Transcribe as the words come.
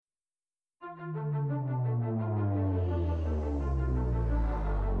What's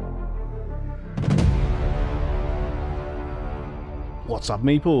up,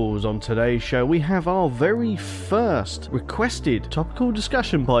 meeples? On today's show we have our very first requested topical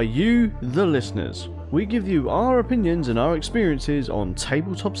discussion by you, the listeners. We give you our opinions and our experiences on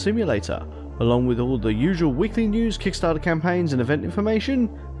Tabletop Simulator, along with all the usual weekly news, Kickstarter campaigns and event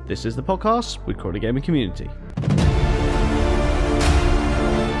information. This is the podcast with Crawley Gaming Community.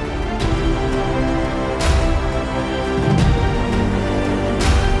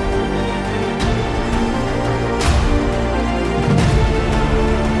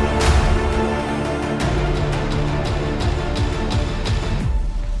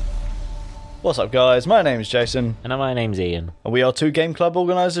 What's up, guys? My name's Jason. And my name's Ian. And we are two game club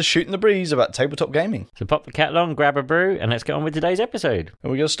organisers shooting the breeze about tabletop gaming. So pop the kettle on, grab a brew, and let's get on with today's episode.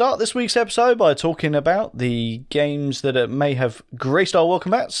 And we're going to start this week's episode by talking about the games that may have graced our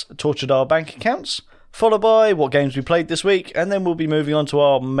welcome mats, tortured our bank accounts, followed by what games we played this week, and then we'll be moving on to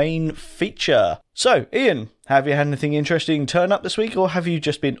our main feature. So, Ian, have you had anything interesting turn up this week, or have you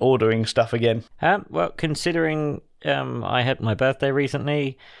just been ordering stuff again? Well, considering I had my birthday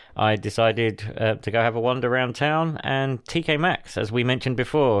recently, I decided to go have a wander around town, and TK Maxx, as we mentioned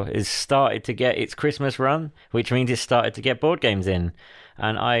before, has started to get its Christmas run, which means it's started to get board games in.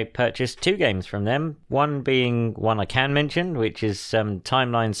 And I purchased two games from them, one being one I can mention, which is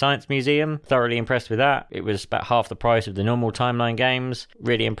Timeline Science Museum. Thoroughly impressed with that. It was about half the price of the normal Timeline games.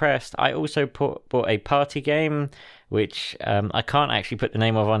 Really impressed. I also bought a party game, which I can't actually put the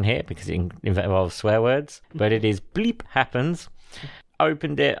name of on here because it involves swear words, but it is Bleep Happens.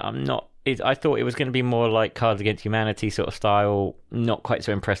 Opened it, I thought it was going to be more like Cards Against Humanity sort of style. Not quite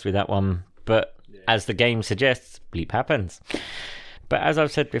so impressed with that one, but as the game suggests, Bleep Happens. But as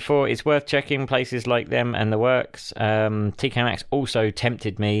I've said before, it's worth checking places like them and the works. TK Maxx also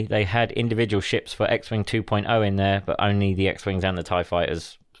tempted me. They had individual ships for X-Wing 2.0 in there, but only the X-Wings and the TIE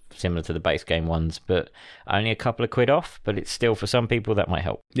Fighters, similar to the base game ones, but only a couple of quid off, but it's still, for some people, that might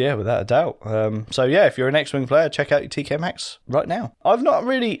help. Yeah, without a doubt. So yeah, if you're an X-Wing player, check out your TK Maxx right now. I've not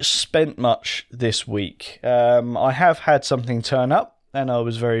really spent much this week. I have had something turn up, and I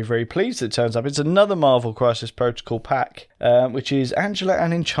was very, very pleased it turns up. It's another Marvel Crisis Protocol pack, which is Angela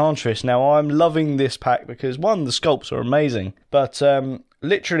and Enchantress. Now, I'm loving this pack because, one, the sculpts are amazing, but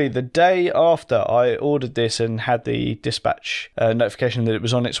literally the day after I ordered this and had the dispatch notification that it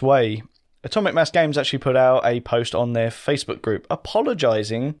was on its way, Atomic Mass Games actually put out a post on their Facebook group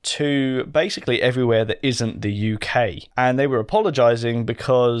apologising to basically everywhere that isn't the UK. And they were apologising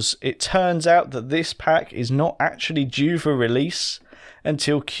because it turns out that this pack is not actually due for release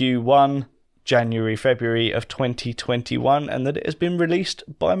until Q1, January, February of 2021, and that it has been released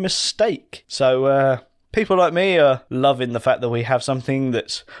by mistake. So, people like me are loving the fact that we have something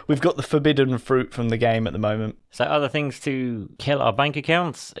we've got the forbidden fruit from the game at the moment. So other things to kill our bank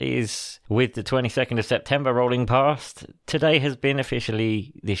accounts is, with the 22nd of September rolling past, today has been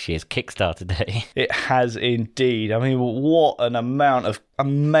officially this year's Kickstarter day. It has indeed. I mean, what an amount of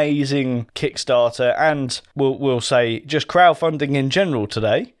amazing Kickstarter and we'll say just crowdfunding in general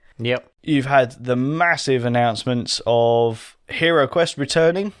today. Yep. You've had the massive announcements of Hero Quest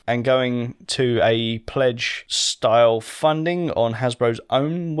returning and going to a pledge-style funding on Hasbro's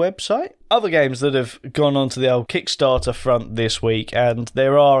own website. Other games that have gone onto the old Kickstarter front this week, and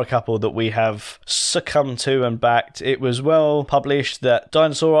there are a couple that we have succumbed to and backed. It was well published that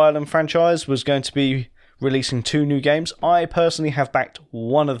Dinosaur Island franchise was going to be releasing two new games. I personally have backed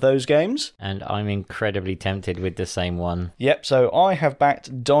one of those games. And I'm incredibly tempted with the same one. Yep, so I have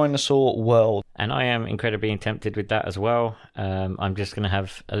backed Dinosaur World. And I am incredibly tempted with that as well. I'm just going to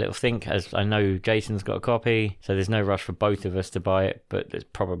have a little think, as I know Jason's got a copy, so there's no rush for both of us to buy it, but it's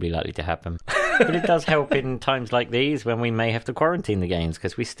probably likely to happen. But it does help in times like these when we may have to quarantine the games,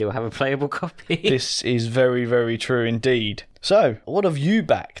 because we still have a playable copy. This is very, very true indeed. So, what have you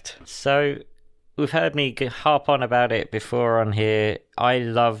backed? So, we've heard me harp on about it before on here. I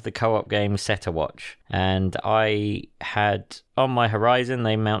love the co-op game Set a Watch, and I had on my horizon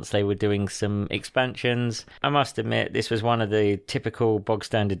they announced they were doing some expansions. I must admit, this was one of the typical bog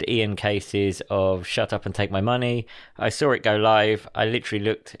standard Ian cases of shut up and take my money. I saw it go live. I literally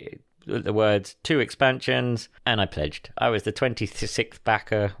looked at the words 2 expansions and I pledged. I was the 26th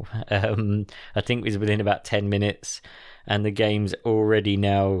backer. I think it was within about 10 minutes, and the game's already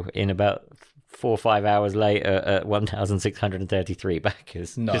now in about 4 or 5 hours later at 1,633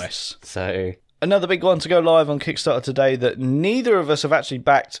 backers. Nice. So another big one to go live on Kickstarter today that neither of us have actually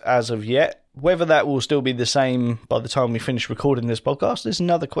backed as of yet Whether that will still be the same by the time we finish recording this podcast is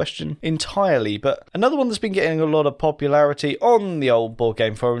another question entirely. But another one that's been getting a lot of popularity on the old board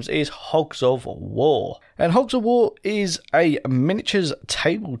game forums is Hogs of War. And Hogs of War is a miniatures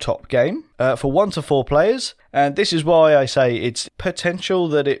tabletop game for 1 to 4 players. And this is why I say it's potential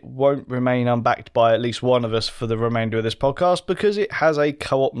that it won't remain unbacked by at least one of us for the remainder of this podcast, because it has a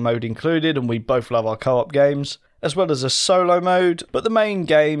co-op mode included, and we both love our co-op games, as well as a solo mode. But the main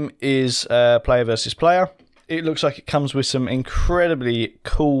game is player versus player. It looks like it comes with some incredibly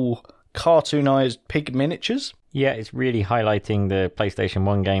cool cartoonized pig miniatures. Yeah, it's really highlighting the PlayStation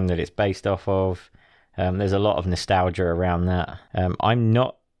 1 game that it's based off of. There's a lot of nostalgia around that. I'm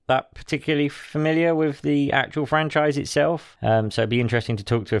not that particularly familiar with the actual franchise itself, so it'd be interesting to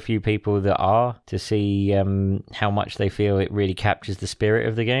talk to a few people that are, to see how much they feel it really captures the spirit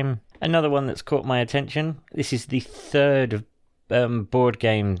of the game. Another one that's caught my attention, this is the third board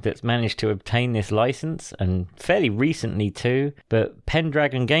game that's managed to obtain this license, and fairly recently too, but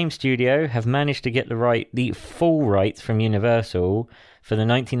Pendragon Game Studio have managed to get the full rights from Universal for the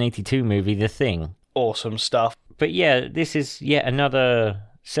 1982 movie The Thing. Awesome stuff. But yeah, this is yet another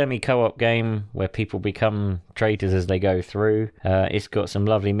semi-co-op game where people become traitors as they go through. It's got some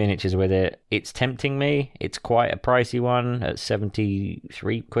lovely miniatures with it. It's tempting me. It's quite a pricey one at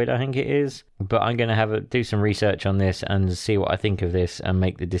 73 quid, I think it is. But I'm going to do some research on this and see what I think of this and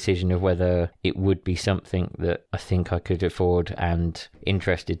make the decision of whether it would be something that I think I could afford and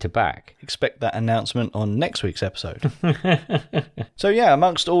interested to back. Expect that announcement on next week's episode. So yeah,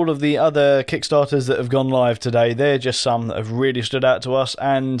 amongst all of the other Kickstarters that have gone live today, they're just some that have really stood out to us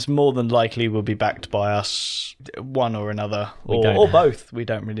and more than likely will be backed by us, one or another, or both. We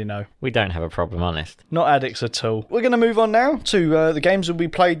don't really know. We don't have a problem, honest. Not addicts at all. We're going to move on now to the games that we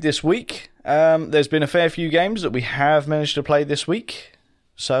played this week. There's been a fair few games that we have managed to play this week.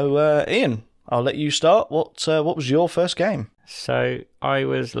 So, Ian, I'll let you start. What was your first game? So I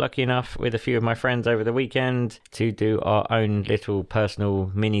was lucky enough with a few of my friends over the weekend to do our own little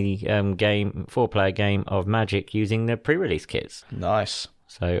personal mini game, 4-player game of Magic using the pre-release kits. Nice.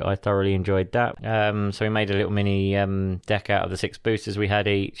 So I thoroughly enjoyed that. So we made a little mini deck out of the 6 boosters we had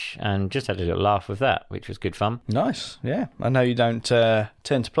each and just had a little laugh with that, which was good fun. Nice, yeah. I know you don't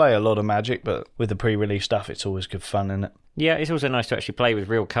tend to play a lot of Magic, but with the pre-release stuff, it's always good fun, isn't it? Yeah, it's also nice to actually play with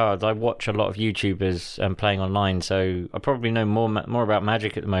real cards. I watch a lot of YouTubers playing online, so I probably know more about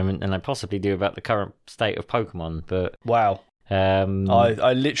Magic at the moment than I possibly do about the current state of Pokemon. But wow.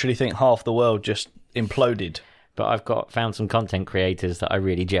 I literally think half the world just imploded. But I've found some content creators that I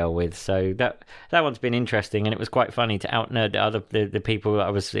really gel with, so that one's been interesting, and it was quite funny to out-nerd the people that I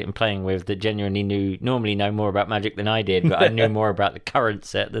was sitting playing with that genuinely normally know more about Magic than I did, but I knew more about the current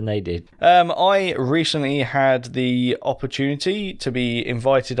set than they did. I recently had the opportunity to be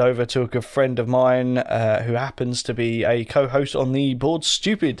invited over to a good friend of mine who happens to be a co-host on the Board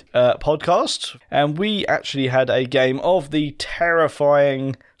Stupid podcast, and we actually had a game of the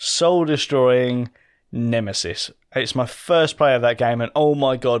terrifying, soul-destroying Nemesis. It's my first play of that game, and oh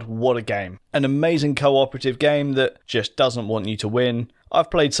my god, what a game. An amazing cooperative game that just doesn't want you to win.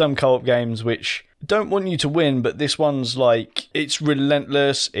 I've played some co-op games which don't want you to win, but this one's like, it's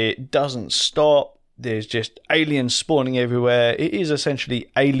relentless, it doesn't stop, there's just aliens spawning everywhere. It is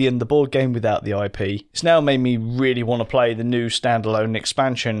essentially Alien, the board game, without the IP. It's now made me really want to play the new standalone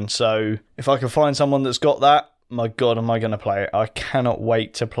expansion, so if I can find someone that's got that, my god, am I going to play it. I cannot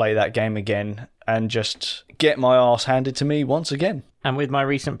wait to play that game again and just get my arse handed to me once again. And with my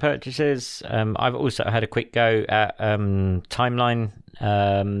recent purchases, I've also had a quick go at Timeline,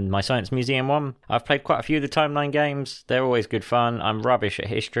 my Science Museum one. I've played quite a few of the Timeline games. They're always good fun. I'm rubbish at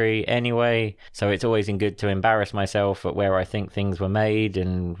history anyway, so it's always good to embarrass myself at where I think things were made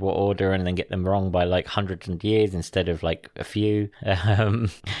and what order, and then get them wrong by like hundreds of years instead of like a few,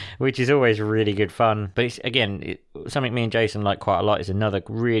 which is always really good fun. But it's, something me and Jason like quite a lot is another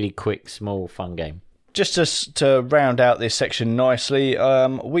really quick, small, fun game. Just to round out this section nicely,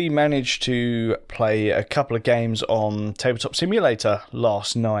 we managed to play a couple of games on Tabletop Simulator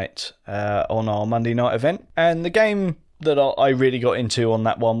last night on our Monday night event. And the game that I really got into on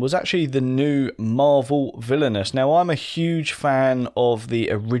that one was actually the new Marvel Villainous. Now, I'm a huge fan of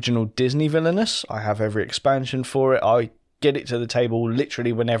the original Disney Villainous. I have every expansion for it. I get it to the table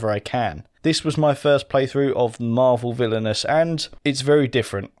literally whenever I can. This was my first playthrough of Marvel Villainous, and it's very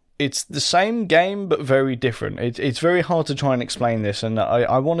different. It's the same game, but very different. It's very hard to try and explain this, and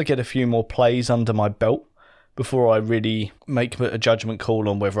I want to get a few more plays under my belt before I really make a judgment call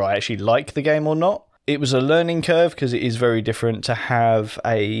on whether I actually like the game or not. It was a learning curve because it is very different to have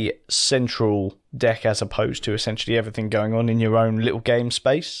a central deck as opposed to essentially everything going on in your own little game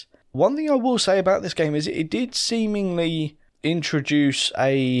space. one thing I will say about this game is it did seemingly introduce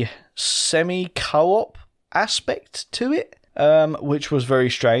a semi-co-op aspect to it, which was very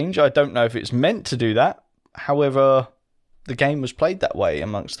strange. I don't know if it's meant to do that. However, the game was played that way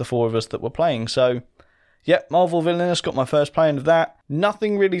amongst the four of us that were playing. So, Marvel Villainous got my first playing of that.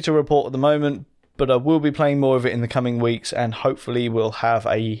 Nothing really to report at the moment, but I will be playing more of it in the coming weeks, and hopefully we'll have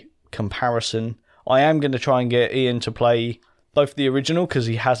a comparison. I am going to try and get Ian to play both the original, because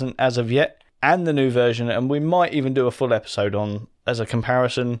he hasn't as of yet, and the new version, and we might even do a full episode on as a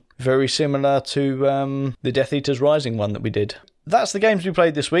comparison, very similar to the Death Eaters Rising one that we did. That's the games we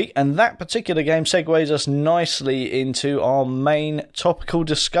played this week, and that particular game segues us nicely into our main topical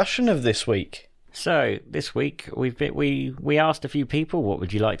discussion of this week. So this week we asked a few people, what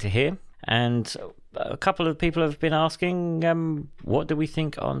would you like to hear? And a couple of people have been asking, what do we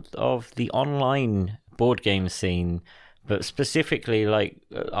think of the online board game scene? But specifically,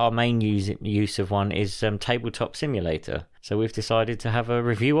 our main use of one is Tabletop Simulator. So we've decided to have a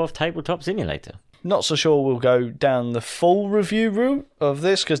review of Tabletop Simulator. Not so sure we'll go down the full review route of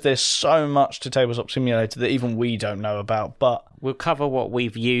this, because there's so much to Tabletop Simulator that even we don't know about. But we'll cover what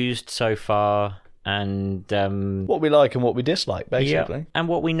we've used so far, and what we like and what we dislike, basically. And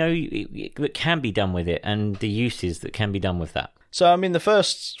what we know that can be done with it, and the uses that can be done with that. So, the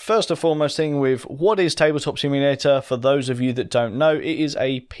first and foremost thing with what is Tabletop Simulator, for those of you that don't know, it is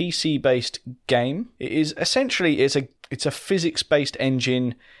a PC-based game. It is essentially, it's a physics-based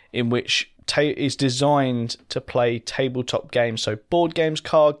engine in which is designed to play tabletop games. So board games,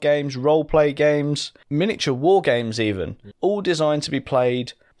 card games, role-play games, miniature war games even, all designed to be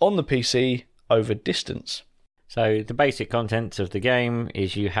played on the PC over distance. So the basic contents of the game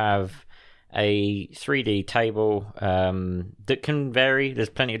is you have a 3D table that can vary. There's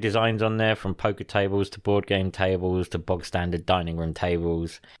plenty of designs on there, from poker tables to board game tables to bog standard dining room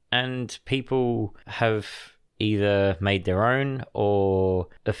tables. And people have either made their own, or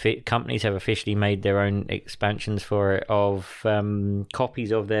companies have officially made their own expansions for it of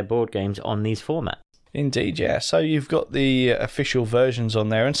copies of their board games on these formats. Indeed, yeah. So you've got the official versions on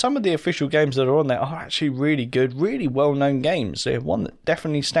there, and some of the official games that are on there are actually really good, really well-known games. One that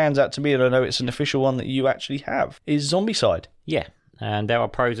definitely stands out to me, and I know it's an official one that you actually have, is Zombicide. Yeah, and there are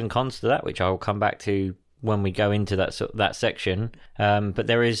pros and cons to that, which I'll come back to when we go into that section. But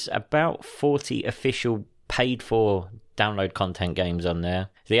there is about 40 official paid-for download content games on there.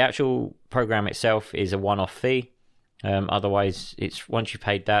 The actual program itself is a one-off fee. Otherwise, it's once you've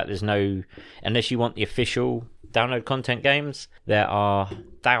paid that, there's no, unless you want the official download content games, there are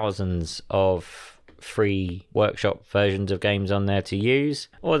thousands of free workshop versions of games on there to use.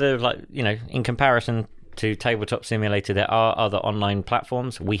 Or they're in comparison to Tabletop Simulator, there are other online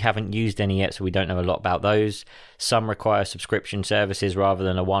platforms. We haven't used any yet, so we don't know a lot about those. Some require subscription services rather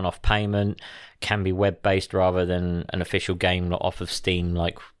than a one-off payment, can be web-based rather than an official game off of Steam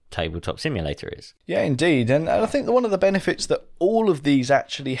like Tabletop Simulator is. Yeah, indeed. And I think that one of the benefits that all of these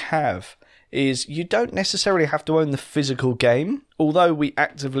actually have is you don't necessarily have to own the physical game, although we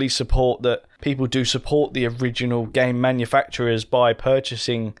actively support that people do support the original game manufacturers by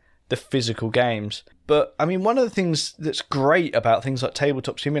purchasing the physical games. But, one of the things that's great about things like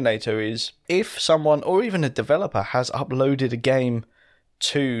Tabletop Simulator is if someone, or even a developer, has uploaded a game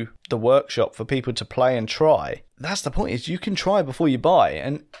to the workshop for people to play and try, that's the point, is you can try before you buy,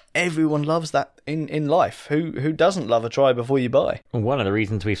 and everyone loves that in life. Who doesn't love a try before you buy? One of the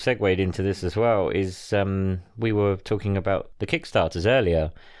reasons we've segued into this as well is we were talking about the Kickstarters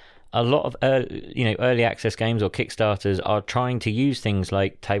earlier. A lot of early access games or Kickstarters are trying to use things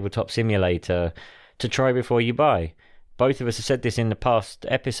like Tabletop Simulator to try before you buy. Both of us have said this in the past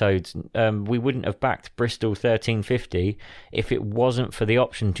episodes. We wouldn't have backed Bristol 1350 if it wasn't for the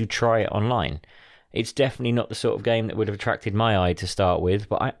option to try it online. It's definitely not the sort of game that would have attracted my eye to start with,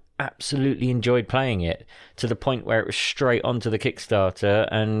 but I absolutely enjoyed playing it to the point where it was straight onto the Kickstarter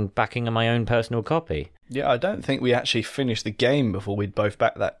and backing my own personal copy. Yeah, I don't think we actually finished the game before we'd both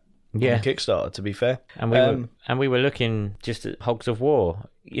backed that on Kickstarter, to be fair. And we were looking just at Hogs of War.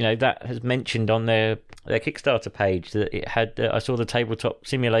 That has mentioned on their Kickstarter page that it had, I saw the Tabletop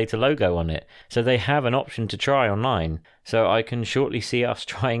Simulator logo on it. So they have an option to try online. So I can shortly see us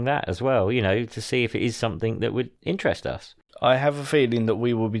trying that as well, to see if it is something that would interest us. I have a feeling that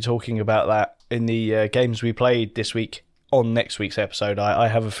we will be talking about that in the games we played this week on next week's episode. I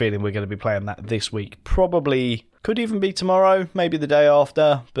have a feeling we're going to be playing that this week. Probably could even be tomorrow, maybe the day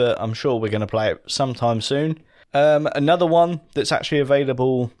after, but I'm sure we're going to play it sometime soon. Another one that's actually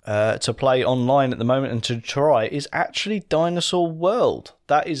available to play online at the moment and to try is actually Dinosaur World.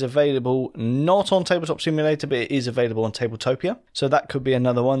 That is available not on Tabletop Simulator, but it is available on Tabletopia. So that could be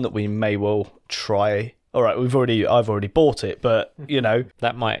another one that we may well try. All right, I've already bought it, but, you know.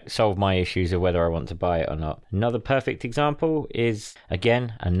 That might solve my issues of whether I want to buy it or not. Another perfect example is,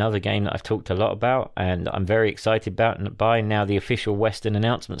 again, another game that I've talked a lot about, and I'm very excited about and by now the official Western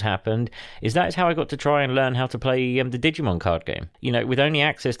announcements happened, is that is how I got to try and learn how to play the Digimon card game. You know, with only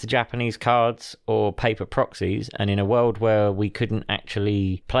access to Japanese cards or paper proxies, and in a world where we couldn't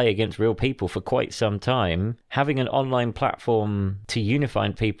actually play against real people for quite some time, having an online platform to unify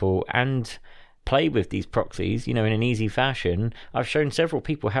people and play with these proxies, you know, in an easy fashion. I've shown several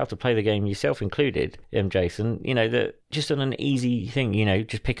people how to play the game, yourself included, Jason, you know, that just on an easy thing, you know,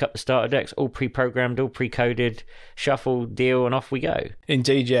 just pick up the starter decks, all pre-programmed, all pre-coded, shuffle, deal, and off we go.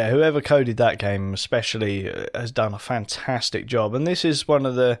 Indeed, yeah. Whoever coded that game especially has done a fantastic job. And this is one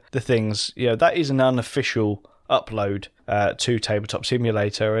of the things, you know, that is an unofficial upload to Tabletop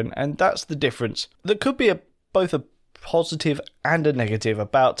Simulator, and that's the difference. There could be both a positive and a negative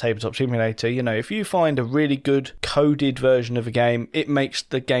about Tabletop Simulator. You know, if you find a really good coded version of a game, it makes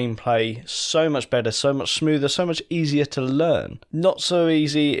the gameplay so much better, so much smoother, so much easier to learn. Not so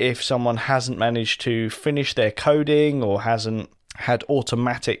easy if someone hasn't managed to finish their coding or hasn't had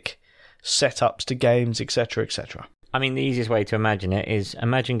automatic setups to games, etc., etc. I mean, the easiest way to imagine it is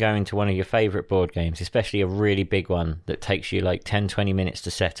imagine going to one of your favourite board games, especially a really big one that takes you like 10, 20 minutes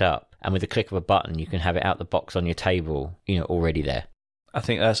to set up. And with the click of a button, you can have it out the box on your table, you know, already there. I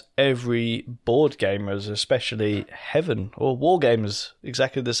think that's every board gamer's, especially Heaven or Wargamers,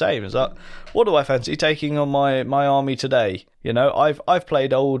 exactly the same. It's like, what do I fancy taking on my army today? You know, I've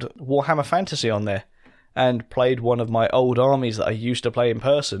played old Warhammer Fantasy on there and played one of my old armies that I used to play in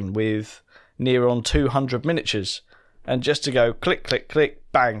person with near on 200 miniatures. And just to go click, click, click,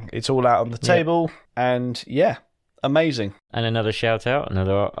 bang, it's all out on the table. And yeah. Amazing. And another shout out,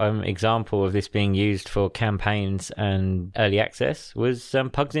 another example of this being used for campaigns and early access was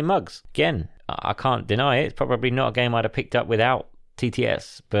Pugs in Mugs. Again, I can't deny it. It's probably not a game I'd have picked up without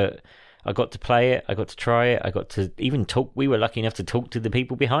TTS, but I got to play it, I got to try it, I got to even talk. We were lucky enough to talk to the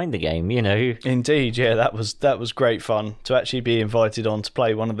people behind the game, you know. Indeed, yeah, that was great fun to actually be invited on to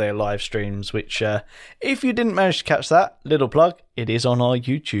play one of their live streams, which, if you didn't manage to catch that, little plug, it is on our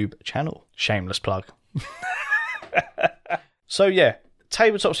YouTube channel. Shameless plug. So yeah,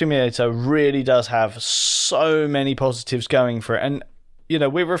 Tabletop Simulator really does have so many positives going for it. And, you know,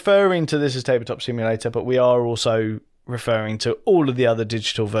 we're referring to this as Tabletop Simulator, but we are also referring to all of the other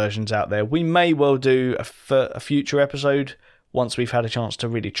digital versions out there. We may well do a future episode once we've had a chance to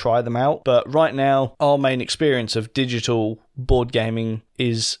really try them out. But right now, our main experience of digital board gaming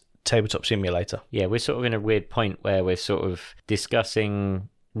is Tabletop Simulator. Yeah, we're sort of in a weird point where we're sort of discussing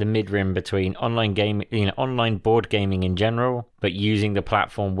the mid-rim between online game, you know, online board gaming in general, but using the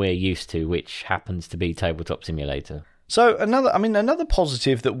platform we're used to, which happens to be Tabletop Simulator. So another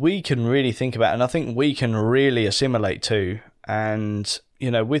positive that we can really think about, and I think we can really assimilate to, and,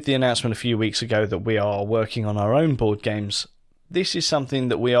 you know, with the announcement a few weeks ago that we are working on our own board games, this is something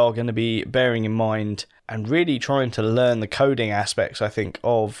that we are going to be bearing in mind and really trying to learn the coding aspects, I think,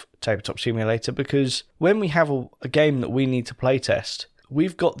 of Tabletop Simulator, because when we have a game that we need to playtest,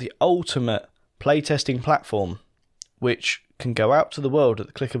 we've got the ultimate playtesting platform, which can go out to the world at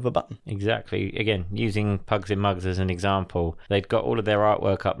the click of a button. Exactly. Again, using Pugs in Mugs as an example, they'd got all of their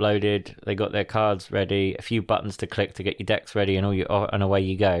artwork uploaded, they got their cards ready, a few buttons to click to get your decks ready, and away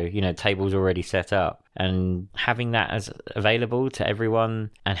you go. You know, tables already set up. And having that as available to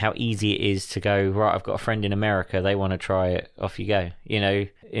everyone, and how easy it is to go, right, I've got a friend in America, they want to try it, off you go. You know,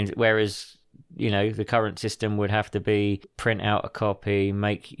 whereas, you know, the current system would have to be print out a copy,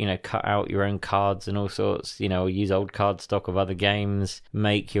 cut out your own cards and all sorts, you know, use old card stock of other games,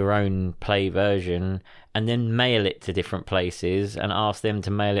 make your own play version, and then mail it to different places and ask them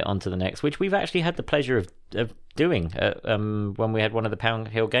to mail it on to the next, which we've actually had the pleasure of doing when we had one of the Pound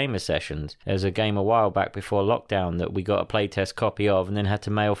Hill Gamers sessions. There was a game a while back before lockdown that we got a playtest copy of and then had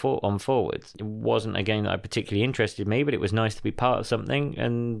to mail on forwards. It wasn't a game that I particularly interested me, but it was nice to be part of something,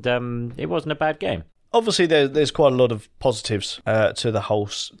 and it wasn't a bad game. Obviously, there's quite a lot of positives to the whole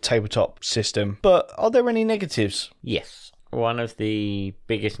tabletop system, but are there any negatives? Yes. One of the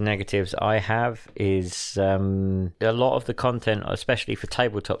biggest negatives I have is a lot of the content, especially for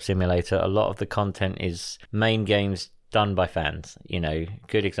Tabletop Simulator, a lot of the content is main games done by fans. You know,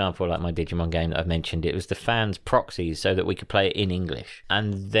 good example, like my Digimon game that I've mentioned, it was the fans' proxies so that we could play it in English.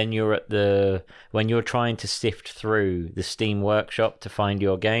 And then when you're trying to sift through the Steam Workshop to find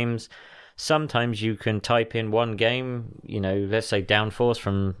your games, sometimes you can type in one game, let's say Downforce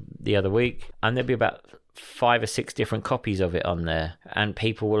from the other week, and there'll be about 5 or 6 different copies of it on there, and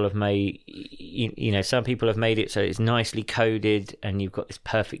people will have made, some people have made it so it's nicely coded and you've got this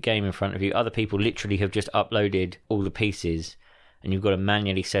perfect game in front of you. Other people literally have just uploaded all the pieces and you've got to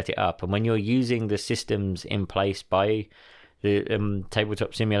manually set it up. And when you're using the systems in place by the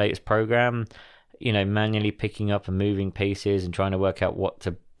Tabletop Simulators program, manually picking up and moving pieces and trying to work out what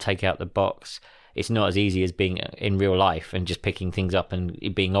to take out the box, it's not as easy as being in real life and just picking things up and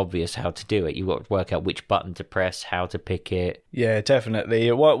it being obvious how to do it. You've got to work out which button to press, how to pick it. Yeah,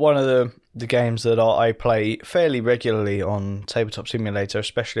 definitely. One of the games that I play fairly regularly on Tabletop Simulator,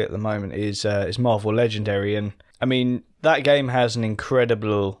 especially at the moment, is Marvel Legendary. And I mean, that game has an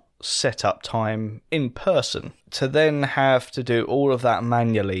incredible setup time in person. To then have to do all of that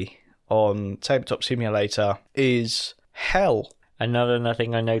manually on Tabletop Simulator is hell. Another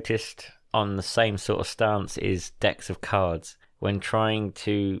thing I noticed on the same sort of stance is decks of cards. When trying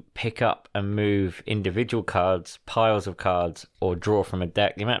to pick up and move individual cards, piles of cards, or draw from a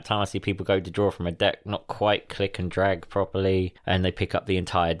deck, the amount of time I see people go to draw from a deck, not quite click and drag properly, and they pick up the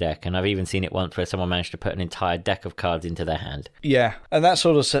entire deck. And I've even seen it once where someone managed to put an entire deck of cards into their hand. Yeah, and that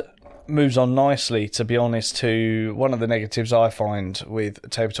sort of moves on nicely, to be honest, to one of the negatives I find with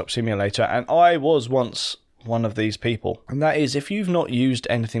Tabletop Simulator. And I was once one of these people, and that is, if you've not used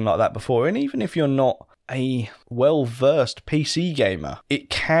anything like that before, and even if you're not a well-versed PC gamer,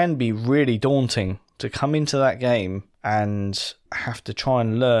 it can be really daunting to come into that game and have to try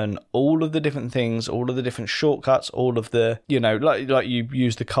and learn all of the different things, all of the different shortcuts, all of the, like you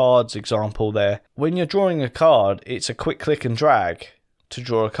use the cards example there. When you're drawing a card, it's a quick click and drag to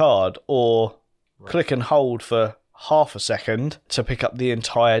draw a card, or click and hold for half a second to pick up the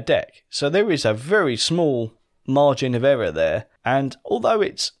entire deck. So there is a very small margin of error there, and although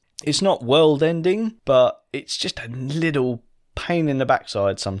it's not world ending, but it's just a little pain in the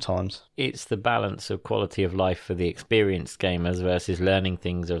backside sometimes. It's the balance of quality of life for the experienced gamers versus learning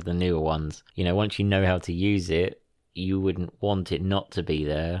things of the newer ones. Once you know how to use it, you wouldn't want it not to be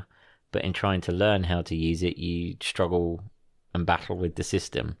there, but in trying to learn how to use it, you struggle and battle with the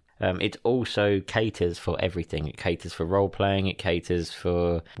system. It also caters for everything. It caters for role-playing, it caters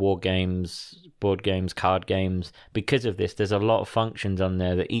for war games, board games, card games. Because of this, there's a lot of functions on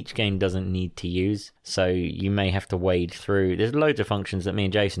there that each game doesn't need to use, so you may have to wade through. There's loads of functions that me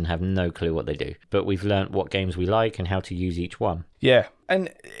and Jason have no clue what they do, but we've learnt what games we like and how to use each one. Yeah,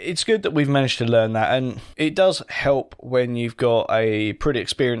 and it's good that we've managed to learn that, and it does help when you've got a pretty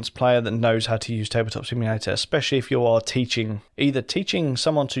experienced player that knows how to use Tabletop Simulator, especially if you are either teaching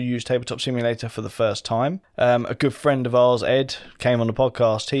someone to use Tabletop Simulator for the first time. A good friend of ours, Ed, came on the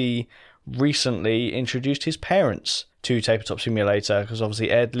podcast. He recently introduced his parents to Tabletop Simulator, because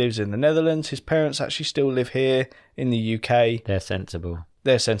obviously Ed lives in the Netherlands. His parents actually still live here in the UK. They're sensible.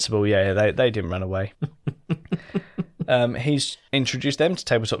 Yeah, they didn't run away. He's introduced them to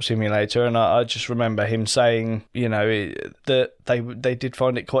Tabletop Simulator, and I just remember him saying, that they did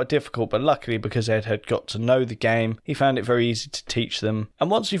find it quite difficult, but luckily, because Ed had got to know the game, he found it very easy to teach them.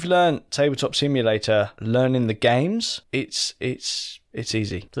 And once you've learned Tabletop Simulator, learning the games, it's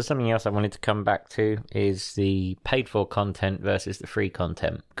easy. So something else I wanted to come back to is the paid-for content versus the free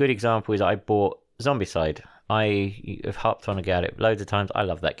content. Good example is I bought Zombicide. I have harped on about it loads of times. I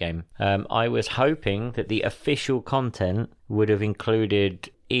love that game. I was hoping that the official content would have included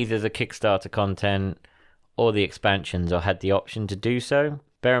either the Kickstarter content or the expansions, or had the option to do so.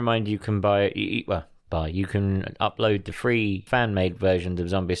 Bear in mind, you can you can upload the free fan-made versions of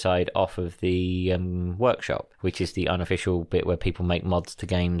Zombicide off of the workshop, which is the unofficial bit where people make mods to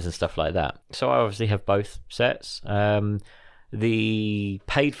games and stuff like that. So I obviously have both sets. The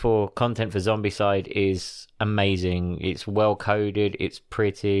paid-for content for Zombicide is amazing. It's well-coded, it's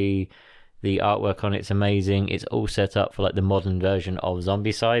pretty, the artwork on it's amazing. It's all set up for like the modern version of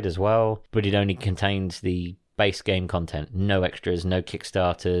Zombicide as well, but it only contains the base game content. No extras, no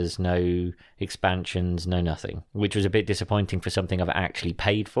Kickstarters, no expansions, no nothing, which was a bit disappointing for something I've actually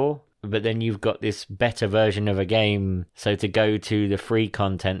paid for. But then you've got this better version of a game, so to go to the free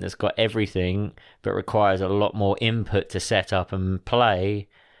content that's got everything but requires a lot more input to set up and play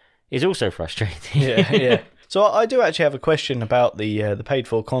is also frustrating. Yeah. So I do actually have a question about the paid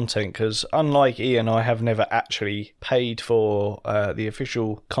for content, because unlike Ian, I have never actually paid for the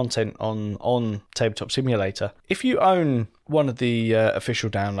official content on Tabletop Simulator. If you own one of the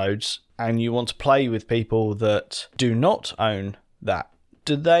official downloads and you want to play with people that do not own that,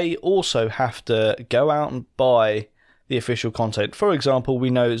 do they also have to go out and buy the official content. For example, we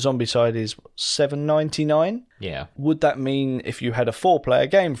know Zombicide is $7.99. Yeah. Would that mean if you had a 4-player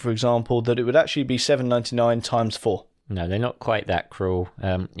game, for example, that it would actually be $7.99 times 4? No, they're not quite that cruel.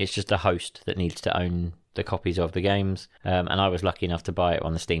 It's just a host that needs to own the copies of the games, and I was lucky enough to buy it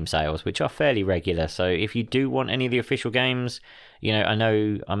on the Steam sales, which are fairly regular. So if you do want any of the official games, I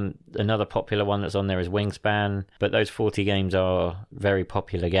know another popular one that's on there is Wingspan, but those 40 games are very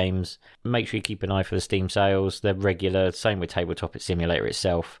popular games. Make sure you keep an eye for the Steam sales. They're regular. Same with Tabletop Simulator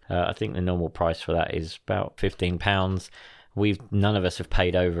itself. I think the normal price for that is about £15. None of us have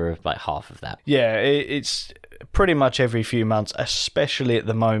paid over like half of that. Yeah, it's pretty much every few months, especially at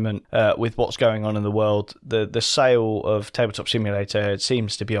the moment with what's going on in the world. The sale of Tabletop Simulator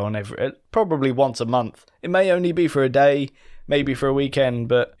seems to be on probably once a month. It may only be for a day, maybe for a weekend,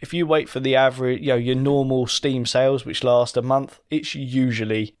 but if you wait for the average, your normal Steam sales, which last a month, it's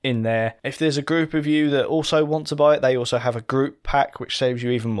usually in there. If there's a group of you that also want to buy it, they also have a group pack, which saves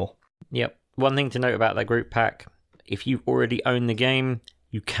you even more. Yep. One thing to note about that group pack, if you already own the game,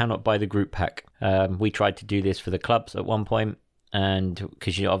 you cannot buy the group pack. We tried to do this for the clubs at one point, and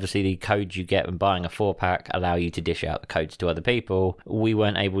because obviously the codes you get when buying a 4-pack allow you to dish out the codes to other people. We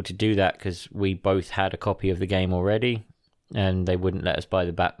weren't able to do that because we both had a copy of the game already, and they wouldn't let us buy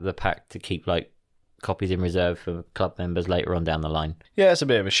the pack to keep copies in reserve for club members later on down the line. Yeah, it's a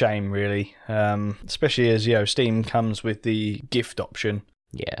bit of a shame, really, especially as Steam comes with the gift option.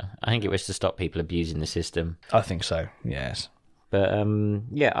 Yeah, I think it was to stop people abusing the system. I think so, yes. But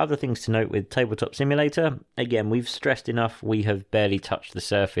other things to note with Tabletop Simulator. Again, we've stressed enough, we have barely touched the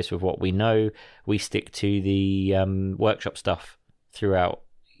surface with what we know. We stick to the workshop stuff throughout.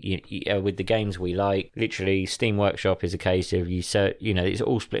 With the games we like. Literally, Steam Workshop is a case of it's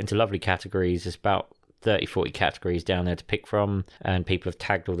all split into lovely categories. There's about 30-40 categories down there to pick from, and people have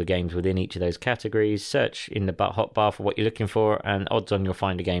tagged all the games within each of those categories. Search in the hotbar for what you're looking for, and odds on you'll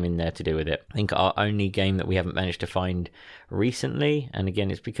find a game in there to do with it. I think our only game that we haven't managed to find recently, and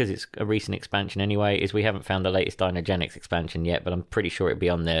again it's because it's a recent expansion anyway, is we haven't found the latest Dynogenics expansion yet, but I'm pretty sure it'll be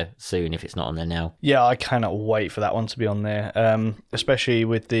on there soon if it's not on there now. Yeah, I cannot wait for that one to be on there, especially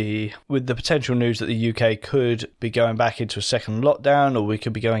with the potential news that the UK could be going back into a second lockdown, or we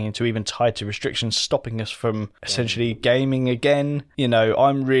could be going into even tighter restrictions stopping us from essentially gaming again.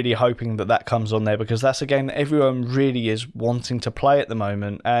 I'm really hoping that comes on there, because that's a game that everyone really is wanting to play at the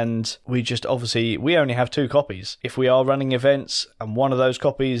moment, and we only have 2 copies. If we are running events and one of those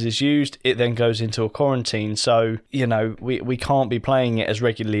copies is used, it then goes into a quarantine, so we can't be playing it as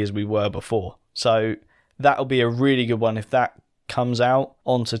regularly as we were before. So that'll be a really good one. If that comes out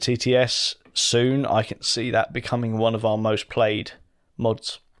onto TTS soon, I can see that becoming one of our most played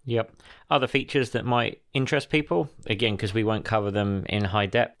mods. Yep. Other features that might interest people, again, because we won't cover them in high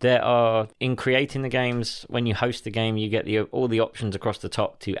depth, there are, in creating the games, when you host the game, you get all the options across the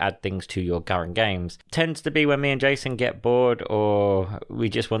top to add things to your current games. Tends to be when me and Jason get bored, or we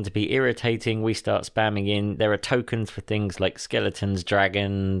just want to be irritating, we start spamming in. There are tokens for things like skeletons,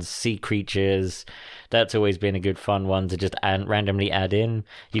 dragons, sea creatures. That's always been a good fun one to just randomly add in.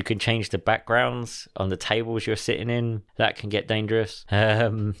 You can change the backgrounds on the tables you're sitting in. That can get dangerous.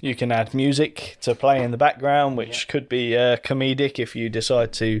 You can add music to play in the background, which could be comedic if you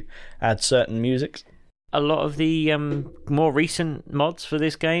decide to add certain music. A lot of the more recent mods for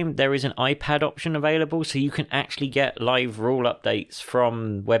this game, there is an iPad option available, so you can actually get live rule updates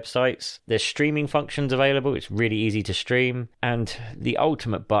from websites. There's streaming functions available. It's really easy to stream. And the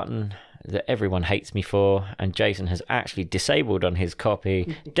ultimate button that everyone hates me for, and Jason has actually disabled on his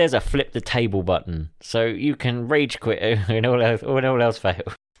copy, there's a flip the table button, so you can rage quit when all else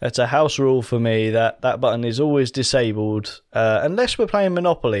fails. It's a house rule for me that button is always disabled, unless we're playing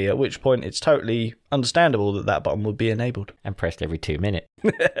Monopoly, at which point it's totally understandable that button would be enabled. And pressed every 2 minutes.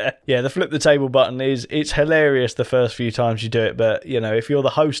 Yeah, the flip the table button it's hilarious the first few times you do it, but if you're the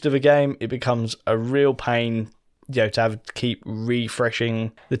host of a game, it becomes a real pain to have to keep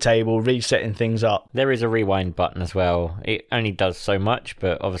refreshing the table, resetting things up. There is a rewind button as well. It only does so much,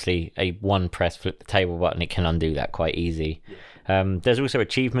 but obviously a one press flip the table button, it can undo that quite easy. There's also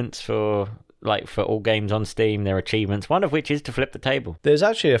achievements for all games on Steam. There are achievements, one of which is to flip the table. There's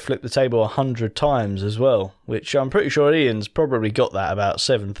actually a flip the table 100 times as well, which I'm pretty sure Ian's probably got that about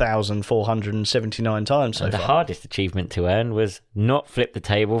 7,479 times so far. The hardest achievement to earn was not flip the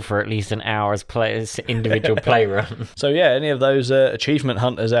table for at least an hour's individual play run. So yeah, any of those achievement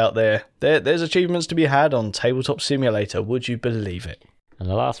hunters out there's achievements to be had on Tabletop Simulator. Would you believe it? And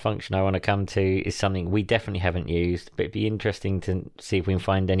the last function I want to come to is something we definitely haven't used, but it'd be interesting to see if we can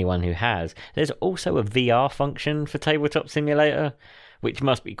find anyone who has. There's also a VR function for Tabletop Simulator, which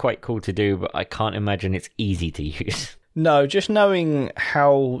must be quite cool to do, but I can't imagine it's easy to use. No, just knowing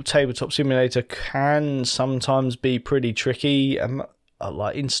how Tabletop Simulator can sometimes be pretty tricky,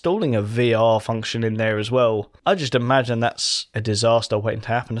 like installing a VR function in there as well, I just imagine that's a disaster waiting to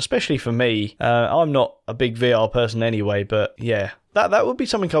happen, especially for me. I'm not a big VR person anyway, but yeah, that would be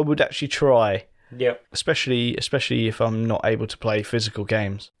something I would actually try. Yep. Especially if I'm not able to play physical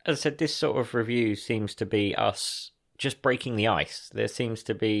games. As I said, this sort of review seems to be us just breaking the ice. There seems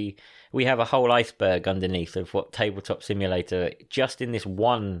to be... We have a whole iceberg underneath of what Tabletop Simulator, just in this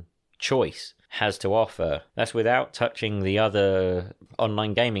one choice, has to offer. That's without touching the other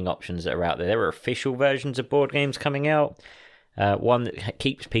online gaming options that are out there. There are official versions of board games coming out. One that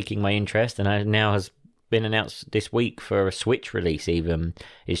keeps piquing my interest and now has been announced this week for a Switch release even,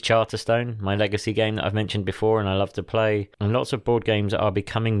 is Charterstone, my legacy game that I've mentioned before and I love to play. And lots of board games are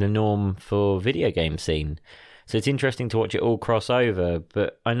becoming the norm for video game scene. So it's interesting to watch it all cross over,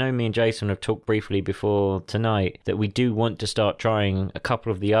 but I know me and Jason have talked briefly before tonight that we do want to start trying a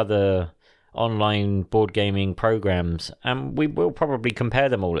couple of the other online board gaming programs, and we will probably compare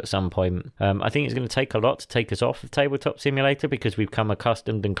them all at some point. I think it's going to take a lot to take us off of Tabletop Simulator because we've come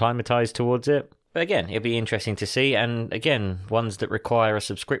accustomed and climatized towards it. But again, it'll be interesting to see, and again, ones that require a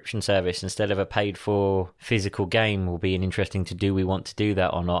subscription service instead of a paid-for physical game will be interesting to do we want to do that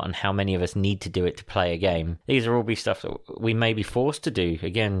or not, and how many of us need to do it to play a game. These are all be stuff that we may be forced to do.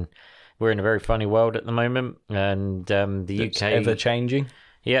 Again, we're in a very funny world at the moment, and the It's UK... ever-changing.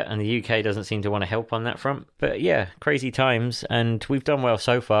 Yeah, and the UK doesn't seem to want to help on that front. But yeah, crazy times, and we've done well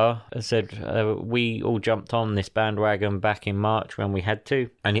so far. As I said, we all jumped on this bandwagon back in March when we had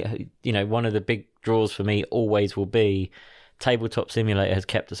to. And, one of the big draws for me always will be Tabletop Simulator has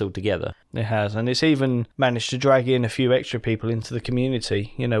kept us all together. It has, and it's even managed to drag in a few extra people into the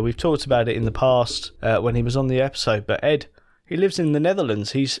community. We've talked about it in the past when he was on the episode, but Ed... He lives in the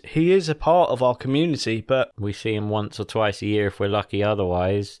Netherlands. He is a part of our community, but... We see him once or twice a year if we're lucky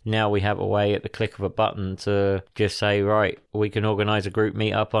otherwise. Now we have a way at the click of a button to just say, right, we can organise a group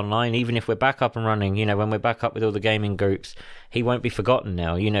meet up online, even if we're back up and running. When we're back up with all the gaming groups, he won't be forgotten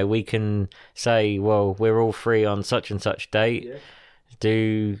now. We can say, well, we're all free on such and such date. Yeah.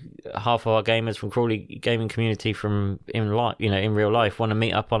 Do half of our gamers from Crawley gaming community in real life want to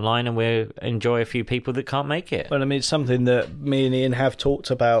meet up online, and we enjoy a few people that can't make it. Well, it's something that me and Ian have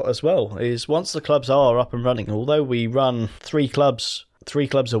talked about as well, is once the clubs are up and running, although we run three clubs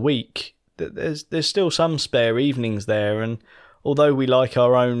a week, there's still some spare evenings there, and although we like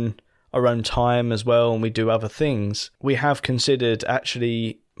our own time as well and we do other things, we have considered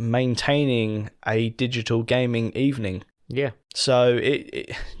actually maintaining a digital gaming evening. Yeah. So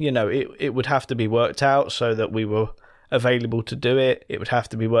it would have to be worked out so that we were available to do it. It would have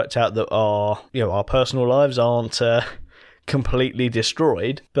to be worked out that our personal lives aren't completely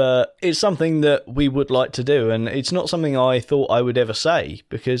destroyed. But it's something that we would like to do, and it's not something I thought I would ever say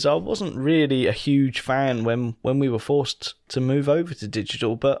because I wasn't really a huge fan when we were forced to move over to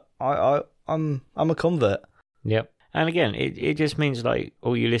digital. But I'm a convert. Yep. And again, it just means, like,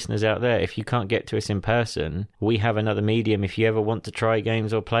 all you listeners out there, if you can't get to us in person, we have another medium if you ever want to try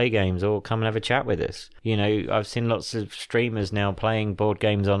games or play games or come and have a chat with us. I've seen lots of streamers now playing board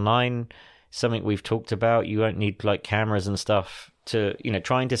games online, something we've talked about. You won't need, like, cameras and stuff to,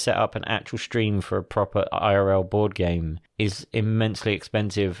 trying to set up an actual stream for a proper IRL board game is immensely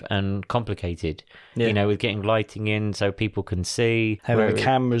expensive and complicated. Yeah. With getting lighting in so people can see. Having the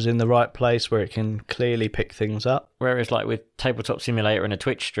cameras in the right place where it can clearly pick things up. Whereas, like, with Tabletop Simulator and a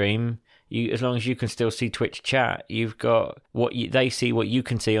Twitch stream, as long as you can still see Twitch chat, you've got they see what you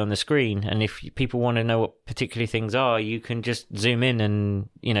can see on the screen. And if people want to know what particular things are, you can just zoom in and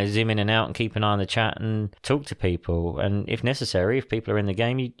out and keep an eye on the chat and talk to people. And if necessary, if people are in the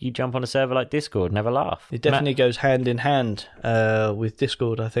game, you jump on a server like Discord and have a laugh. It definitely goes hand in hand with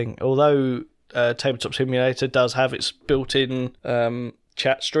Discord, I think. Although Tabletop Simulator does have its built-in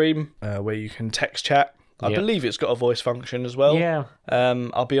chat stream where you can text chat. I believe it's got a voice function as well. Yeah.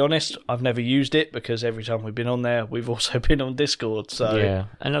 I'll be honest, I've never used it because every time we've been on there, we've also been on Discord. So yeah.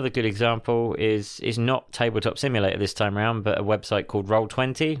 Another good example is not Tabletop Simulator this time around, but a website called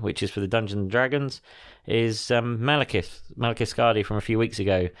Roll20, which is for the Dungeons and Dragons, is Malekith Scardi from a few weeks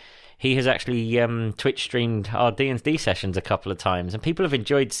ago. He has actually Twitch streamed our D&D sessions a couple of times, and people have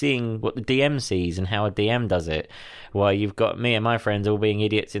enjoyed seeing what the DM sees and how a DM does it, while you've got me and my friends all being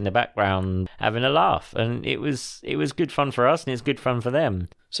idiots in the background having a laugh. And it was good fun for us, and it's good fun for them.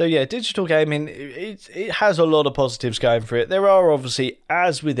 So yeah, digital gaming, it has a lot of positives going for it. There are obviously,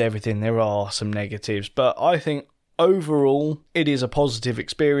 as with everything, there are some negatives, but I think overall it is a positive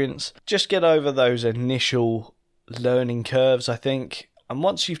experience. Just get over those initial learning curves, I think. And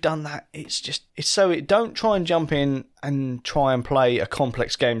once you've done that, don't try and jump in and try and play a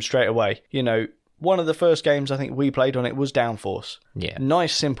complex game straight away. You know, one of the first games I think we played on it was Downforce. Yeah.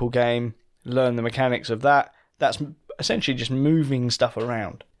 Nice, simple game. Learn the mechanics of that. That's essentially just moving stuff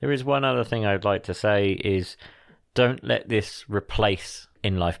around. There is one other thing I'd like to say is don't let this replace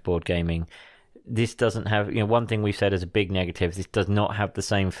in-life board gaming. This doesn't have, one thing we've said as a big negative, this does not have the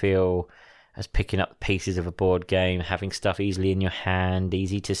same feel as picking up pieces of a board game, having stuff easily in your hand,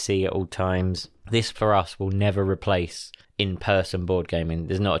 easy to see at all times. This, for us, will never replace in-person board gaming.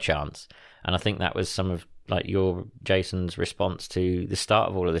 There's not a chance. And I think that was some of Jason's response to the start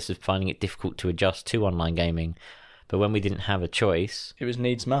of all of this, is finding it difficult to adjust to online gaming. But when we didn't have a choice, it was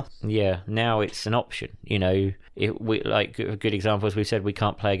needs must. Yeah, now it's an option. A good example, as we said, we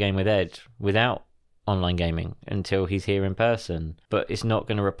can't play a game with Ed without online gaming until he's here in person. But it's not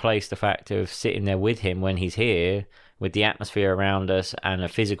going to replace the fact of sitting there with him when he's here, with the atmosphere around us and a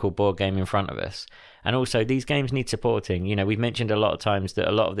physical board game in front of us. And also, these games need supporting. We've mentioned a lot of times that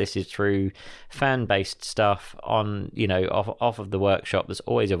a lot of this is through fan-based stuff on, off of the workshop that's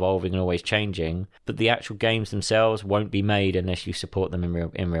always evolving and always changing. But the actual games themselves won't be made unless you support them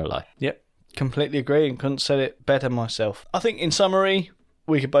in real life. Yep, completely agree, and couldn't say it better myself. I think in summary,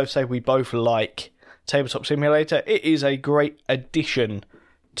 we could both say we both like Tabletop Simulator. It is a great addition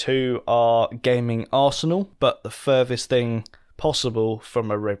to our gaming arsenal, but the furthest thing possible from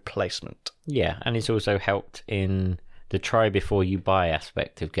a replacement. Yeah, and it's also helped in the try before you buy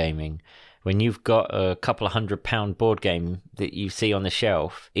aspect of gaming. When you've got a couple of £100 board game that you see on the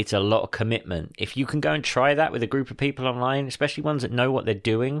shelf, it's a lot of commitment. If you can go and try that with a group of people online, especially ones that know what they're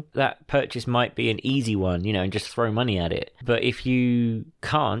doing, that purchase might be an easy one, and just throw money at it. But if you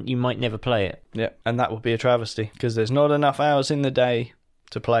can't, you might never play it. Yeah, and that would be a travesty, because there's not enough hours in the day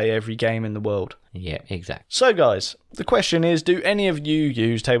to play every game in the world. Yeah, exactly. So guys, the question is, do any of you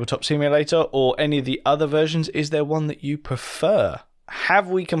use Tabletop Simulator or any of the other versions? Is there one that you prefer? Have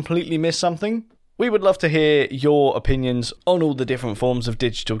we completely missed something? We would love to hear your opinions on all the different forms of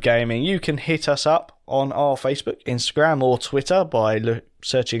digital gaming. You can hit us up on our Facebook, Instagram or Twitter by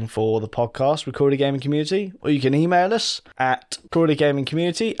searching for the podcast Recorded Gaming Community, or you can email us at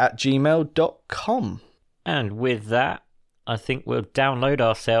recordedgamingcommunity@gmail.com. And with that, I think we'll download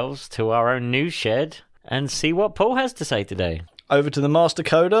ourselves to our own news shed and see what Paul has to say today. Over to the master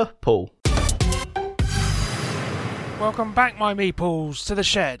coder, Paul. Welcome back, my meeples, to the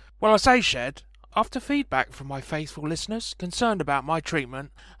shed. Well, I say shed after feedback from my faithful listeners concerned about my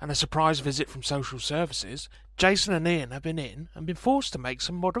treatment and a surprise visit from social services. Jason and Ian have been in and been forced to make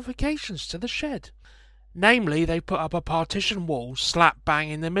some modifications to the shed. Namely, they put up a partition wall slap bang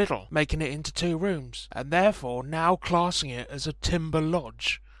in the middle, making it into 2 rooms, and therefore now classing it as a timber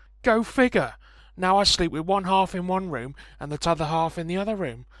lodge. Go figure. Now I sleep with one half in one room and the t'other half in the other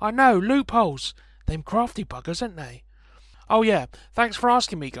room. I know, loopholes. Them crafty buggers, ain't they? Oh yeah, thanks for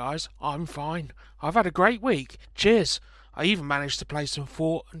asking me, guys. I'm fine. I've had a great week. Cheers. I even managed to play some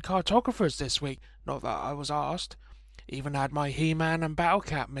Fort and Cartographers this week. Not that I was asked. Even had my He-Man and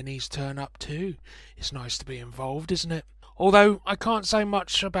Battlecat minis turn up too. It's nice to be involved, isn't it? Although I can't say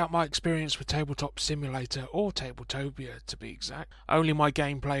much about my experience with Tabletop Simulator or Tabletopia, to be exact. Only my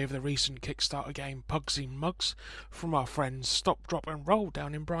gameplay of the recent Kickstarter game Pugsy Mugs from our friends Stop, Drop and Roll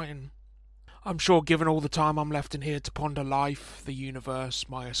down in Brighton. I'm sure given all the time I'm left in here to ponder life, the universe,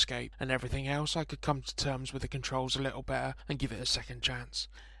 my escape and everything else, I could come to terms with the controls a little better and give it a second chance.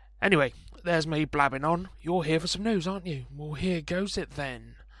 Anyway, there's me blabbing on. You're here for some news, aren't you? Well, here goes it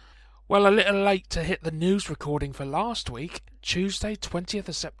then. Well, a little late to hit the news recording for last week, Tuesday 20th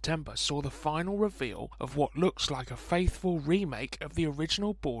of September saw the final reveal of what looks like a faithful remake of the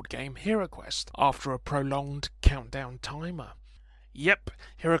original board game HeroQuest after a prolonged countdown timer. Yep,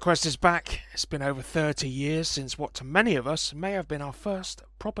 HeroQuest is back. It's been over 30 years since what to many of us may have been our first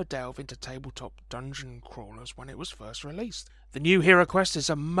proper delve into tabletop dungeon crawlers when it was first released. The new HeroQuest is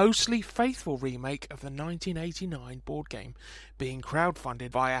a mostly faithful remake of the 1989 board game, being crowdfunded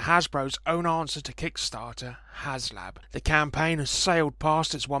via Hasbro's own answer to Kickstarter, HasLab. The campaign has sailed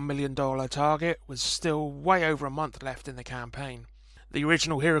past its $1 million target, with still way over a month left in the campaign. The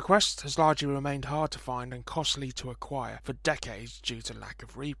original HeroQuest has largely remained hard to find and costly to acquire for decades due to lack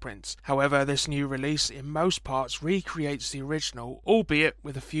of reprints. However, this new release in most parts recreates the original, albeit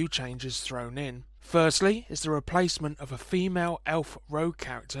with a few changes thrown in. Firstly is the replacement of a female elf rogue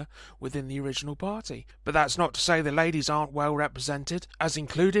character within the original party. But that's not to say the ladies aren't well represented, as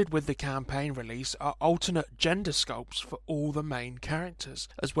included with the campaign release are alternate gender sculpts for all the main characters,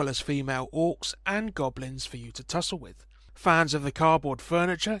 as well as female orcs and goblins for you to tussle with. Fans of the cardboard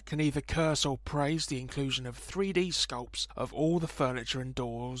furniture can either curse or praise the inclusion of 3D sculpts of all the furniture and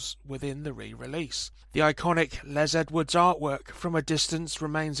doors within the re-release. The iconic Les Edwards artwork from a distance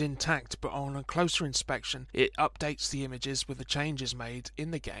remains intact, but on a closer inspection it updates the images with the changes made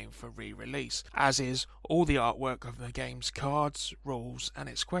in the game for re-release, as is all the artwork of the game's cards, rules and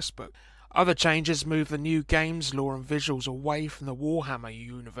its questbook. Other changes move the new game's lore and visuals away from the Warhammer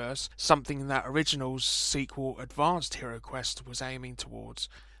universe, something that Original's sequel Advanced Hero Quest was aiming towards.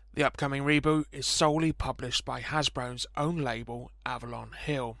 The upcoming reboot is solely published by Hasbro's own label, Avalon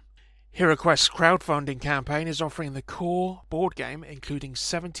Hill. HeroQuest's crowdfunding campaign is offering the core board game, including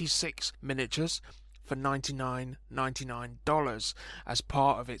 76 miniatures, for $99.99 as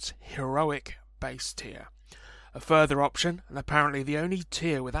part of its Heroic base tier. A further option, and apparently the only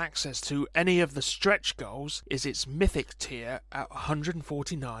tier with access to any of the stretch goals, is its Mythic tier at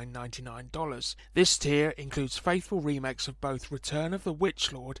 $149.99. This tier includes faithful remakes of both Return of the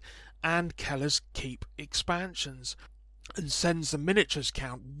Witchlord and Keller's Keep expansions, and sends the miniatures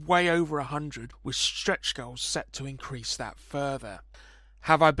count way over 100, with stretch goals set to increase that further.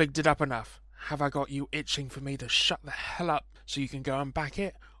 Have I bigged it up enough? Have I got you itching for me to shut the hell up so you can go and back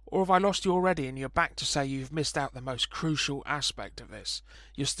it? Or have I lost you already and you're back to say you've missed out the most crucial aspect of this?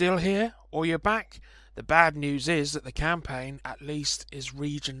 You're still here, or you're back? The bad news is that the campaign, at least, is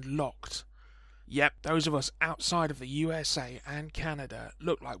region locked. Yep, those of us outside of the USA and Canada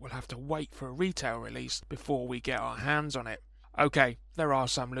look like we'll have to wait for a retail release before we get our hands on it. Okay, there are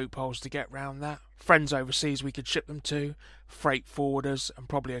some loopholes to get round that. Friends overseas we could ship them to, freight forwarders, and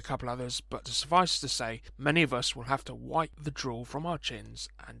probably a couple others, but to suffice to say, many of us will have to wipe the drool from our chins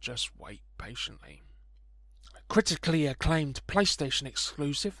and just wait patiently. Critically acclaimed PlayStation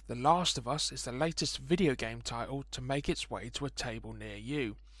exclusive, The Last of Us is the latest video game title to make its way to a table near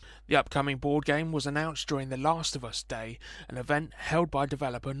you. The upcoming board game was announced during The Last of Us Day, an event held by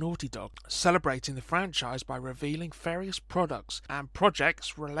developer Naughty Dog, celebrating the franchise by revealing various products and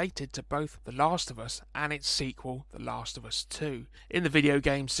projects related to both The Last of Us and its sequel, The Last of Us 2. In the video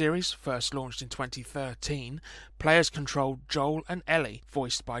game series, first launched in 2013, players controlled Joel and Ellie,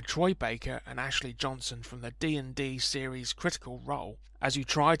 voiced by Troy Baker and Ashley Johnson from the D&D series Critical Role, as you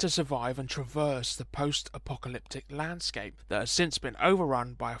try to survive and traverse the post-apocalyptic landscape that has since been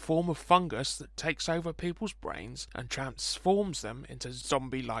overrun by a form of fungus that takes over people's brains and transforms them into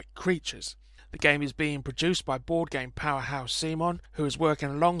zombie-like creatures. The game is being produced by board game powerhouse CMON, who is working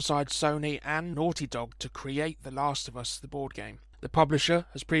alongside Sony and Naughty Dog to create The Last of Us, the board game. The publisher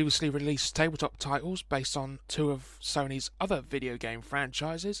has previously released tabletop titles based on two of Sony's other video game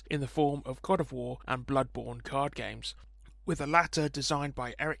franchises in the form of God of War and Bloodborne card games, with the latter designed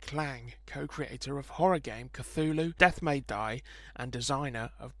by Eric Lang, co-creator of horror game Cthulhu, Death May Die, and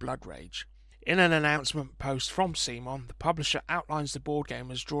designer of Blood Rage. In an announcement post from CMON, the publisher outlines the board game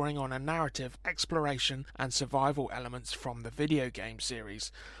as drawing on a narrative, exploration, and survival elements from the video game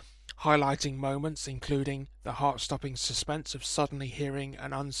series, highlighting moments including the heart-stopping suspense of suddenly hearing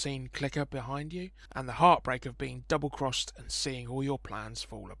an unseen clicker behind you, and the heartbreak of being double-crossed and seeing all your plans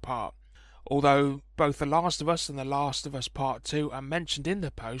fall apart. Although both The Last of Us and The Last of Us Part 2 are mentioned in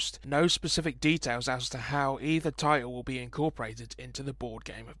the post, no specific details as to how either title will be incorporated into the board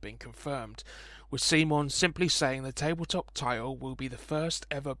game have been confirmed, with CMON simply saying the tabletop title will be the first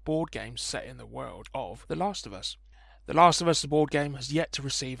ever board game set in the world of The Last of Us. The Last of Us, the board game, has yet to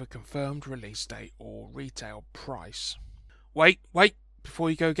receive a confirmed release date or retail price. Wait,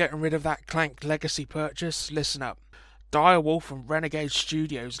 before you go getting rid of that Clank Legacy purchase, listen up. Direwolf and Renegade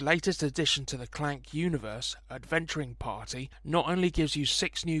Studios' latest addition to the Clank universe, Adventuring Party, not only gives you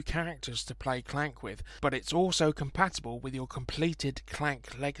 6 new characters to play Clank with, but it's also compatible with your completed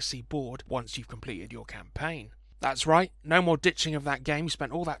Clank Legacy board once you've completed your campaign. That's right, no more ditching of that game you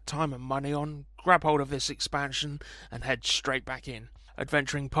spent all that time and money on. Grab hold of this expansion and head straight back in.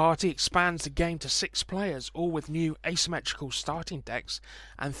 Adventuring Party expands the game to 6 players, all with new asymmetrical starting decks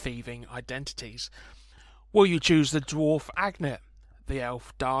and thieving identities. Will you choose the dwarf Agnet, the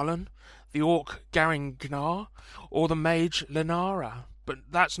elf Darlan, the orc Garingnar, or the mage Lenara? But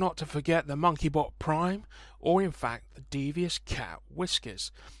that's not to forget the monkeybot Prime, or in fact the devious cat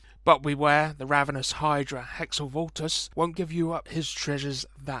Whiskers. But beware, the ravenous hydra Hexalvoltus won't give you up his treasures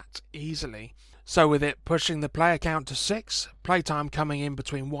that easily. So with it pushing the player count to 6, playtime coming in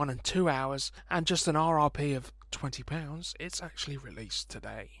between 1 and 2 hours, and just an RRP of £20, it's actually released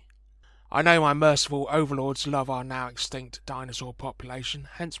today. I know my merciful overlords love our now extinct dinosaur population,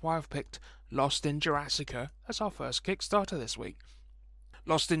 hence why I've picked Lost in Jurassica as our first Kickstarter this week.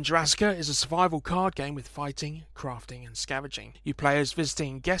 Lost in Jurassica is a survival card game with fighting, crafting and scavenging. You play as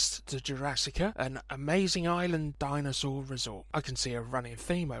visiting guests to Jurassica, an amazing island dinosaur resort. I can see a running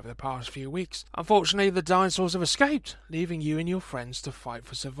theme over the past few weeks. Unfortunately, the dinosaurs have escaped, leaving you and your friends to fight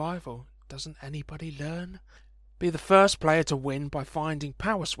for survival. Doesn't anybody learn? Be the first player to win by finding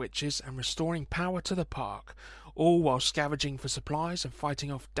power switches and restoring power to the park, all while scavenging for supplies and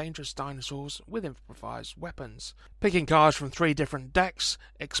fighting off dangerous dinosaurs with improvised weapons. Picking cards from 3 different decks,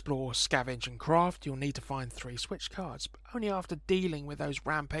 explore, scavenge and craft, you'll need to find 3 switch cards, but only after dealing with those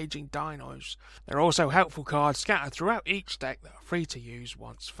rampaging dinos. There are also helpful cards scattered throughout each deck that are free to use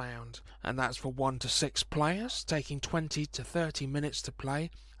once found. And that's for 1 to 6 players, taking 20 to 30 minutes to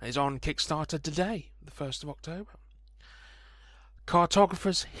play, and is on Kickstarter today, the 1st of October.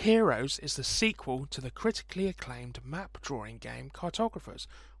 Cartographer's Heroes is the sequel to the critically acclaimed map drawing game Cartographers,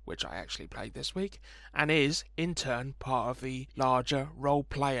 which I actually played this week, and is, in turn, part of the larger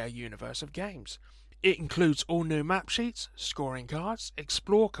role-player universe of games. It includes all new map sheets, scoring cards,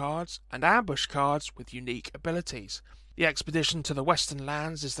 explore cards, and ambush cards with unique abilities. The expedition to the Western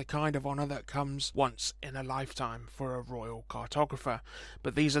Lands is the kind of honour that comes once in a lifetime for a royal cartographer,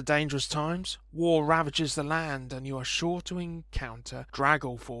 but these are dangerous times. War ravages the land, and you are sure to encounter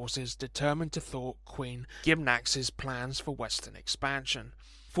Draggle forces determined to thwart Queen Gimnax's plans for Western expansion.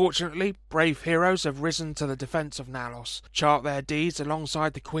 Fortunately, brave heroes have risen to the defence of Nalos. Chart their deeds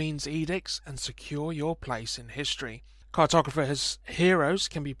alongside the Queen's edicts and secure your place in history. Cartographer's Heroes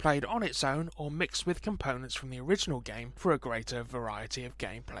can be played on its own or mixed with components from the original game for a greater variety of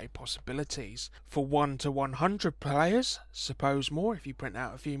gameplay possibilities. For 1 to 100 players, suppose more if you print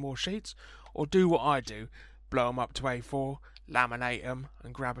out a few more sheets, or do what I do, blow them up to A4, laminate them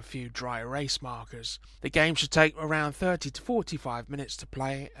and grab a few dry erase markers. The game should take around 30 to 45 minutes to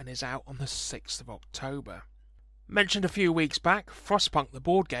play and is out on the 6th of October. Mentioned a few weeks back, Frostpunk the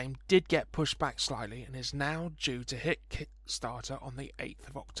board game did get pushed back slightly and is now due to hit Kickstarter on the 8th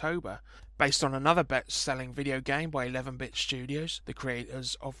of October. Based on another best-selling video game by 11-Bit Studios, the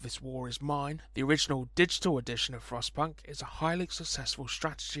creators of This War Is Mine, the original digital edition of Frostpunk is a highly successful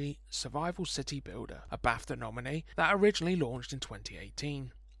strategy survival city builder, a BAFTA nominee that originally launched in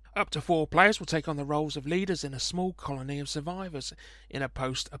 2018. Up to 4 players will take on the roles of leaders in a small colony of survivors in a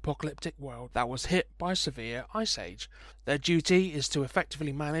post-apocalyptic world that was hit by a severe ice age. Their duty is to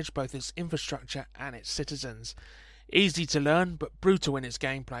effectively manage both its infrastructure and its citizens. Easy to learn but brutal in its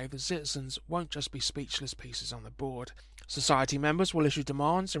gameplay, the citizens won't just be speechless pieces on the board. Society members will issue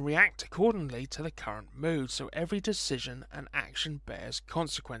demands and react accordingly to the current mood, so every decision and action bears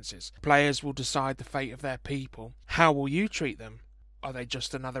consequences. Players will decide the fate of their people. How will you treat them? Are they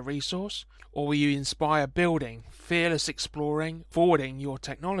just another resource? Or will you inspire building, fearless exploring, forwarding your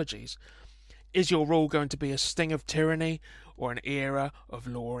technologies? Is your rule going to be a sting of tyranny or an era of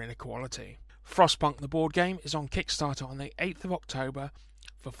law inequality? Frostpunk the board game is on Kickstarter on the 8th of October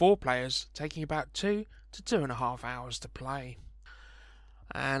for 4 players, taking about 2 to 2.5 hours to play.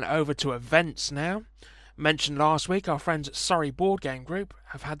 And over to events now. Mentioned last week, our friends at Surrey Board Game Group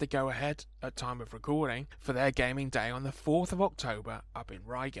have had the go-ahead, at time of recording, for their gaming day on the 4th of October up in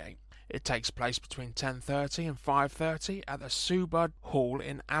Reigate. It takes place between 10:30 and 5:30 at the Subud Hall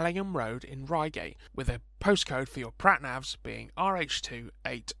in Allingham Road in Reigate, with a postcode for your Pratnavs being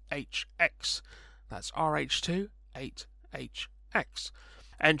RH28HX. That's RH28HX.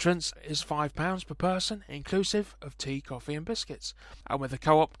 Entrance is £5 per person, inclusive of tea, coffee and biscuits. And with the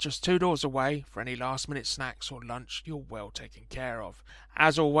co-op just 2 doors away, for any last-minute snacks or lunch, you're well taken care of.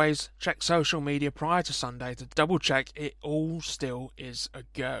 As always, check social media prior to Sunday to double-check it all still is a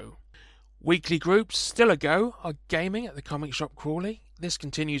go. Weekly groups, still a go, are gaming at the Comic Shop Crawley. This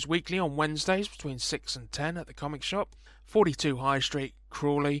continues weekly on Wednesdays between 6 and 10 at the Comic Shop, 42 High Street,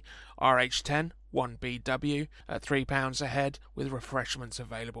 Crawley, RH10, 1BW, at £3 a head, with refreshments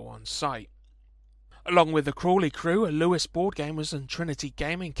available on site. Along with the Crawley crew are Lewis Board Gamers and Trinity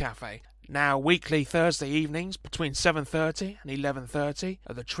Gaming Cafe, now weekly Thursday evenings between 7:30 and 11:30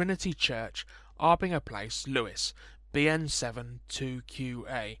 at the Trinity Church, Arbinger Place, Lewis, BN7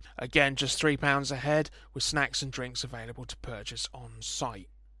 2QA. Again, just £3 a head, with snacks and drinks available to purchase on site.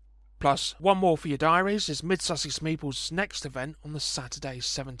 Plus, one more for your diaries is Mid Sussex Meeple's next event on the Saturday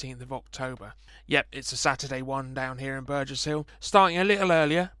 17th of October. Yep, it's a Saturday one down here in Burgess Hill, starting a little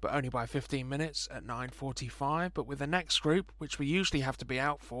earlier, but only by 15 minutes at 9:45, but with the next group, which we usually have to be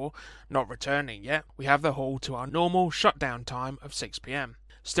out for, not returning yet, we have the hall to our normal shutdown time of 6 p.m.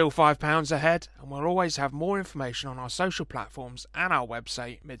 Still £5 a head, and we'll always have more information on our social platforms and our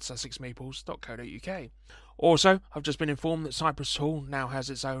website, midsussexmeeples.co.uk. Also, I've just been informed that Cypress Hall now has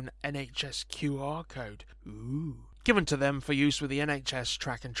its own NHS QR code. Ooh. given to them for use with the NHS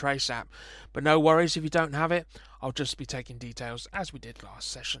Track and Trace app. But no worries if you don't have it, I'll just be taking details as we did last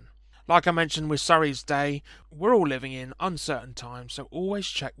session. Like I mentioned with Surrey's Day, we're all living in uncertain times, so always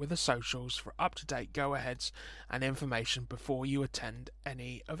check with the socials for up-to-date go-aheads and information before you attend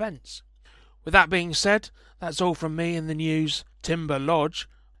any events. With that being said, that's all from me in the news. Timber Lodge,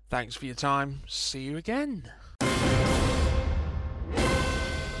 thanks for your time. See you again.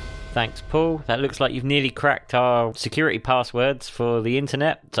 Thanks, Paul. That looks like you've nearly cracked our security passwords for the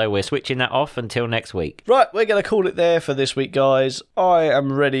internet, so we're switching that off until next week. Right, we're going to call it there for this week, guys. I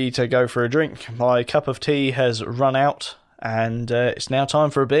am ready to go for a drink. My cup of tea has run out, and it's now time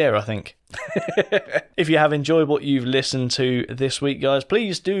for a beer, I think. If you have enjoyed what you've listened to this week, guys,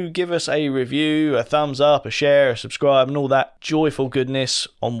 please do give us a review, a thumbs up, a share, a subscribe, and all that joyful goodness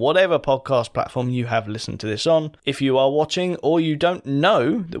on whatever podcast platform you have listened to this on. If you are watching or you don't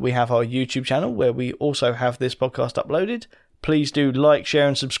know that we have our YouTube channel where we also have this podcast uploaded, please do like, share,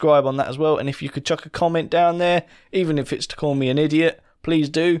 and subscribe on that as well. And if you could chuck a comment down there, even if it's to call me an idiot, please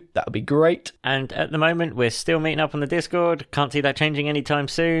do. That would be great. And at the moment, we're still meeting up on the Discord. Can't see that changing anytime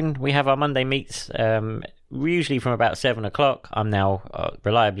soon. We have our Monday meets, usually from about 7 o'clock. I'm now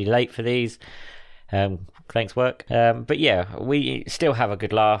reliably late for these. Thanks, work. But yeah, we still have a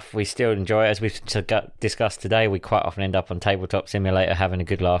good laugh. We still enjoy it. As we've discussed today, we quite often end up on Tabletop Simulator having a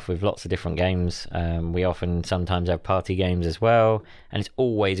good laugh with lots of different games. We often sometimes have party games as well. And it's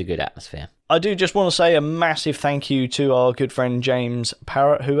always a good atmosphere. I do just want to say a massive thank you to our good friend James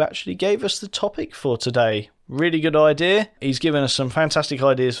Parrott, who actually gave us the topic for today. Really good idea. He's given us some fantastic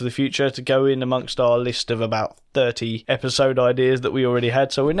ideas for the future to go in amongst our list of about 30 episode ideas that we already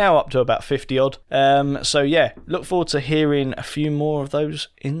had. So we're now up to about 50 odd. So yeah, look forward to hearing a few more of those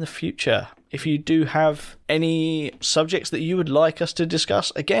in the future. If you do have any subjects that you would like us to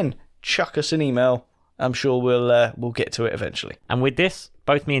discuss, again, chuck us an email. I'm sure we'll get to it eventually. And with this,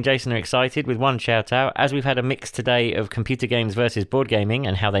 both me and Jason are excited with one shout out. As we've had a mix today of computer games versus board gaming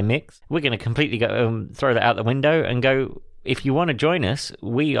and how they mix, we're going to completely go throw that out the window and go, if you want to join us,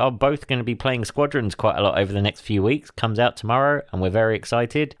 we are both going to be playing Squadrons quite a lot over the next few weeks. Comes out tomorrow and we're very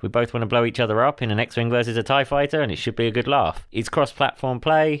excited. We both want to blow each other up in an X-Wing versus a TIE Fighter, and it should be a good laugh. It's cross-platform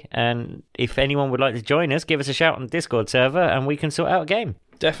play, and if anyone would like to join us, give us a shout on the Discord server and we can sort out a game.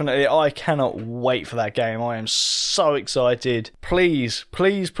 Definitely, I cannot wait for that game. I am so excited. Please,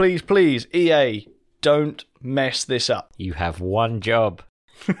 please, please, please, EA, don't mess this up. You have one job.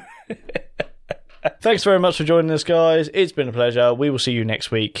 Thanks very much for joining us, guys. It's been a pleasure. We will see you next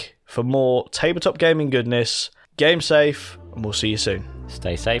week for more tabletop gaming goodness. Game safe, and we'll see you soon.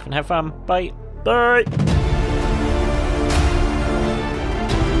 Stay safe and have fun. Bye. Bye.